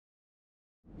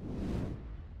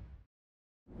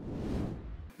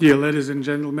Dear ladies and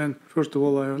gentlemen, first of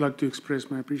all, I would like to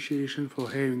express my appreciation for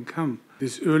having come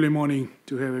this early morning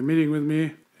to have a meeting with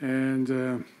me.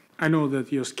 And I know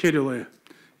that your schedule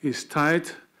is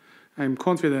tight. I'm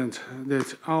confident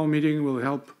that our meeting will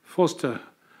help foster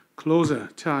closer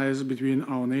ties between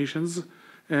our nations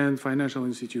and financial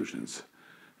institutions.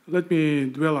 Let me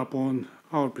dwell upon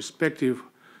our perspective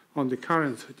on the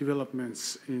current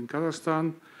developments in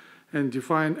Kazakhstan and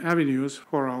define avenues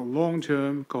for our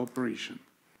long-term cooperation.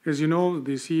 As you know,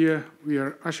 this year we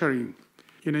are ushering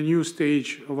in a new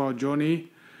stage of our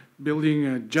journey, building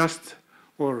a just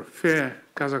or fair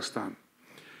Kazakhstan.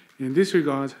 In this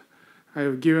regard, I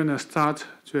have given a start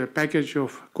to a package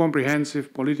of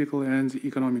comprehensive political and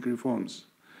economic reforms.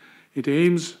 It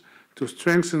aims to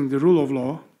strengthen the rule of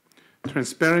law,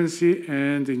 transparency,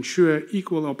 and ensure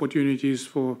equal opportunities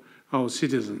for our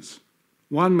citizens.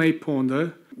 One may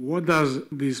ponder, what does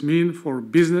this mean for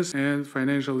business and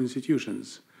financial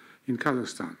institutions in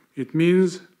Kazakhstan? It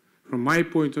means, from my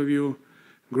point of view,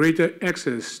 greater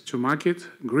access to market,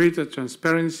 greater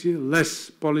transparency,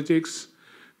 less politics,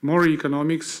 more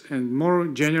economics, and more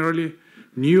generally,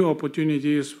 new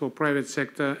opportunities for private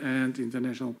sector and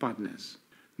international partners.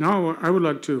 Now, I would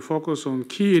like to focus on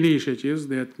key initiatives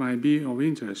that might be of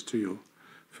interest to you.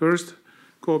 First,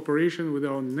 cooperation with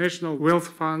our National Wealth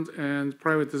Fund and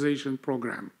privatization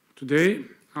program. Today,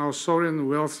 our sovereign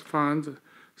wealth fund,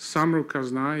 Samruk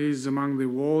Kazyna, is among the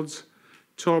world's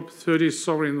top 30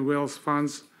 sovereign wealth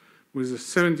funds with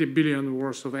 70 billion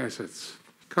worth of assets.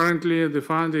 Currently, the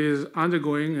fund is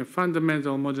undergoing a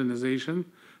fundamental modernization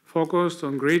focused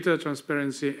on greater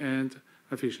transparency and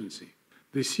efficiency.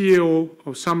 The CEO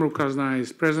of Samruk Kazyna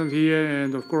is present here,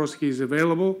 and of course, he is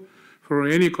available for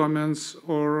any comments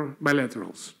or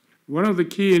bilaterals. One of the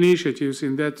key initiatives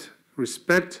in that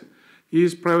respect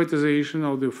is privatization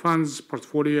of the fund's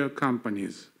portfolio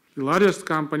companies. The largest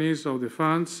companies of the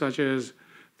fund, such as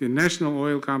the National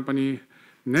Oil Company,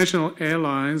 National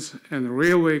Airlines, and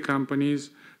railway companies,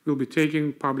 will be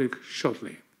taken public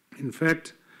shortly. In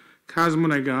fact,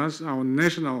 Kazyna, our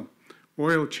national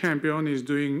oil champion, is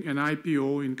doing an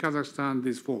IPO in Kazakhstan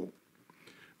this fall.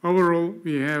 Overall,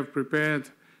 we have prepared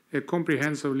a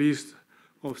comprehensive list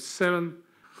of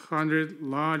 700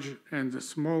 large and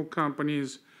small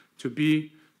companies to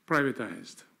be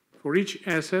privatized. For each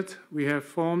asset, we have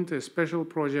formed a special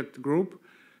project group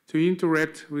to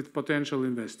interact with potential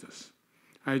investors.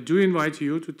 I do invite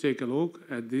you to take a look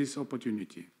at this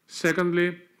opportunity.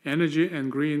 Secondly, energy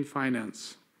and green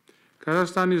finance.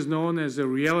 Kazakhstan is known as a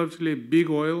relatively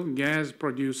big oil, gas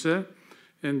producer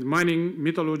and mining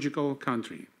metallurgical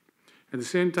country. At the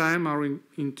same time, our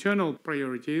internal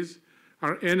priorities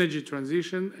are energy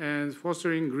transition and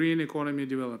fostering green economy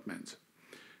development.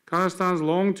 Kazakhstan's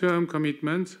long-term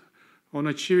commitment on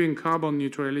achieving carbon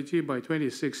neutrality by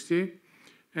 2060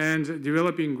 and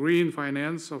developing green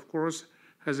finance, of course,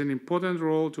 has an important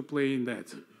role to play in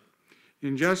that.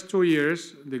 In just 2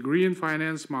 years, the green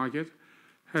finance market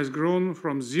has grown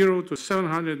from 0 to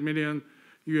 $700 million,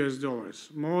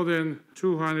 more than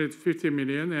 250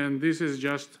 million, and this is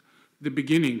just the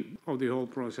beginning of the whole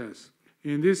process.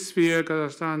 In this sphere,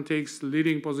 Kazakhstan takes the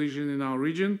leading position in our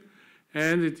region,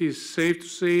 and it is safe to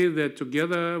say that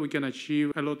together we can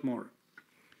achieve a lot more.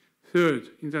 Third,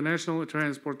 international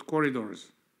transport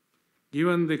corridors.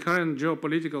 Given the current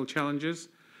geopolitical challenges,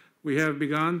 we have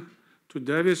begun to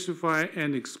diversify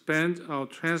and expand our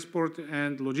transport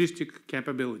and logistic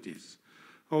capabilities.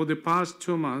 Over the past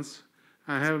 2 months,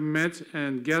 I have met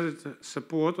and gathered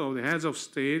support of the heads of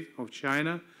state of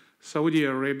China, Saudi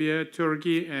Arabia,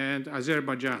 Turkey, and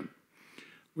Azerbaijan.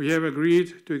 We have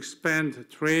agreed to expand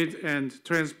trade and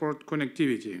transport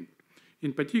connectivity.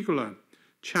 In particular,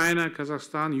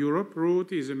 China-Kazakhstan-Europe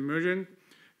route is emerging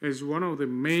as one of the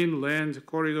main land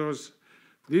corridors.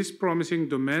 This promising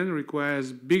domain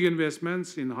requires big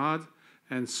investments in hard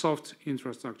and soft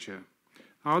infrastructure.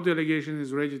 Our delegation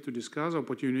is ready to discuss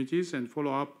opportunities and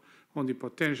follow up on the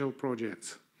potential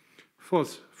projects.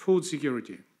 Fourth, food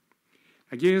security.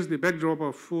 Against the backdrop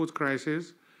of food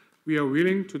crisis, we are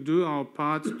willing to do our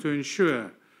part to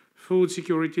ensure food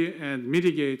security and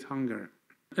mitigate hunger.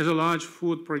 As a large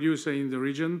food producer in the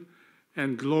region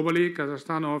and globally,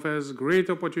 Kazakhstan offers great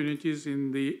opportunities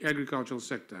in the agricultural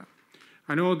sector.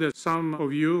 I know that some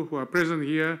of you who are present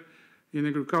here in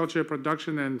agriculture,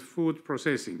 production, and food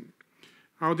processing.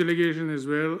 Our delegation, as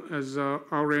well as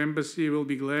our embassy, will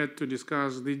be glad to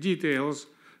discuss the details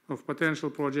of potential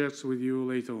projects with you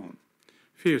later on.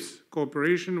 Fifth,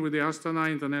 cooperation with the Astana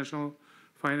International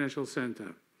Financial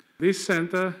Center. This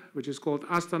center, which is called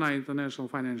Astana International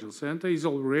Financial Center, is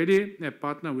already a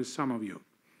partner with some of you.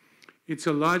 It's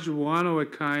a large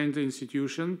one-of-a-kind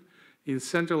institution in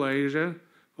Central Asia,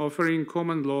 offering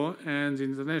common law and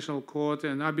international court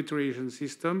and arbitration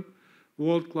system,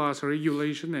 world-class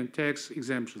regulation and tax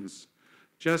exemptions.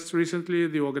 Just recently,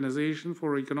 the Organization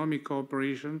for Economic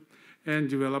Cooperation and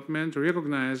Development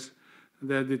recognized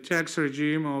that the tax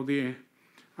regime of the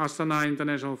Astana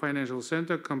International Financial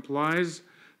Center complies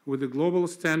with the global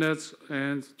standards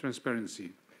and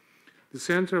transparency. The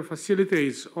center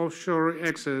facilitates offshore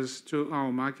access to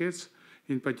our markets,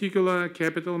 in particular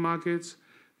capital markets.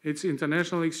 Its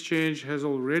international exchange has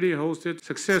already hosted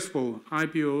successful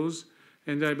IPOs,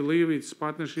 and I believe its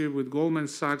partnership with Goldman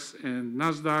Sachs and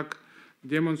Nasdaq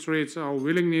demonstrates our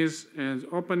willingness and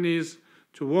openness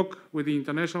to work with the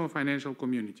international financial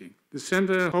community. The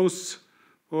center hosts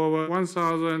over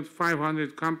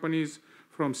 1,500 companies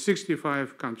from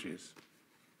 65 countries.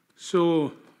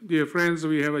 So, dear friends,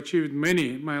 we have achieved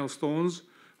many milestones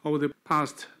over the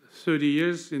past 30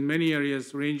 years in many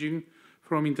areas ranging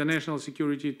from international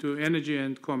security to energy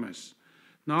and commerce.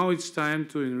 Now it's time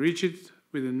to enrich it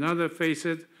with another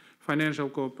facet, financial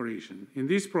cooperation. In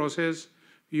this process,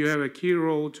 you have a key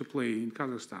role to play in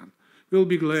Kazakhstan. We'll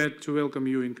be glad to welcome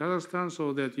you in Kazakhstan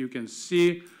so that you can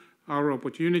see our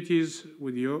opportunities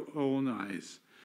with your own eyes.